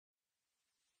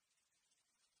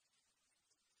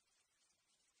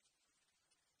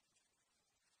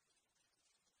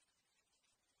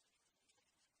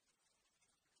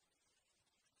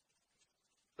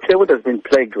Clairwood has been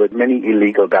plagued with many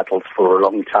illegal battles for a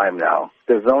long time now.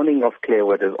 The zoning of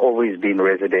Clairwood has always been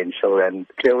residential, and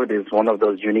Clairwood is one of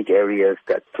those unique areas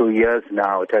that through years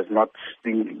now it has not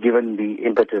been given the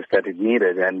impetus that it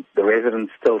needed, and the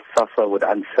residents still suffer with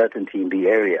uncertainty in the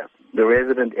area. The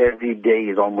resident every day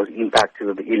is almost impacted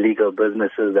with illegal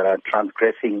businesses that are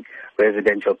transgressing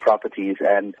residential properties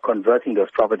and converting those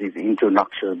properties into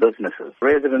noxious businesses.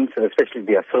 Residents, and especially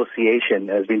the association,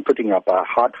 has been putting up a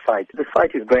hard fight. The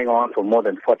fight is going on for more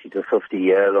than 40 to 50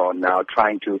 years on now,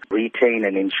 trying to retain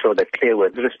and ensure that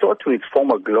Clairwood is restored to its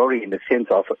former glory in the sense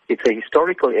of it's a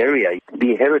historical area.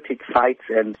 The heritage sites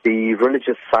and the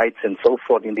religious sites and so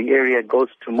forth in the area goes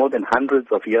to more than hundreds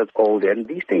of years old, and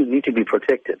these things need to be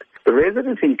protected. The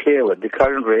residents in Clairwood, the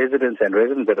current residents and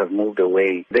residents that have moved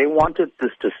away, they wanted this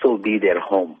to still be their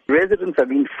home. Residents have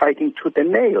been fighting tooth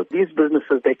and nail. These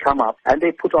businesses, they come up and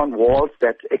they put on walls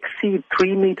that exceed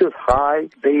 3 meters high.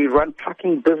 They run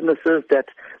trucking businesses that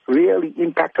really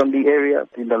impact on the area.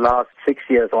 In the last 6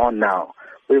 years on now,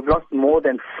 we've lost more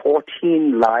than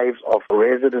 14 lives of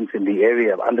residents in the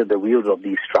area under the wheels of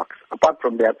these trucks. Apart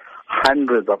from that,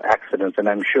 hundreds of accidents, and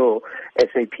I'm sure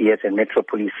SABC and Metro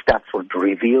Police stats would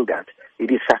reveal that.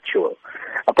 It is factual.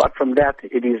 Apart from that,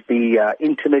 it is the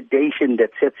intimidation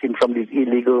that sets in from these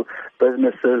illegal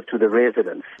businesses to the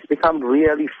residents. It's become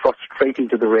really frustrating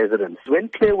to the residents. When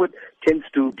Clairwood tends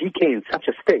to decay in such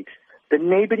a state, the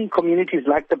neighboring communities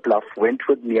like the Bluff,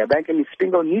 Wentworth, Merebank, and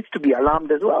Spingo needs to be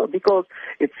alarmed as well, because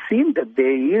it seems that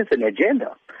there is an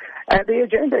agenda. And the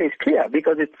agenda is clear,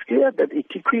 because it's clear that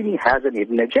eThekwini has an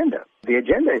hidden agenda. The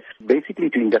agenda is basically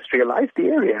to industrialize the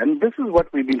area, and this is what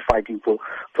we've been fighting for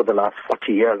the last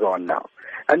 40 years on now.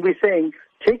 And we're saying,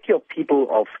 take your people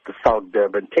of the South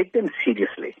Durban, take them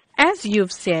seriously. As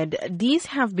you've said, these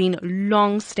have been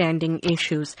long-standing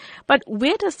issues. But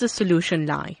where does the solution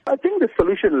lie? I think the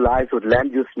solution lies with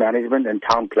land use management and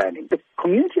town planning. The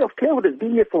community of Clairwood has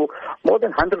been here for more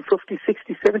than 150,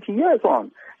 60, 70 years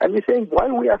on. And we're saying,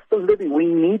 while we are still living, we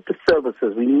need the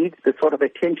services, we need the sort of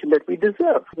attention that we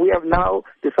deserve. We have now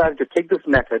decided to take this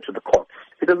matter to the courts,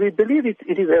 because we believe it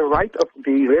is a right of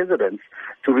the residents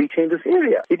to retain this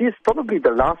area. It is probably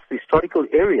the last historical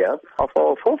area of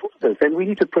our forefathers, and we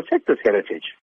need to protect this heritage.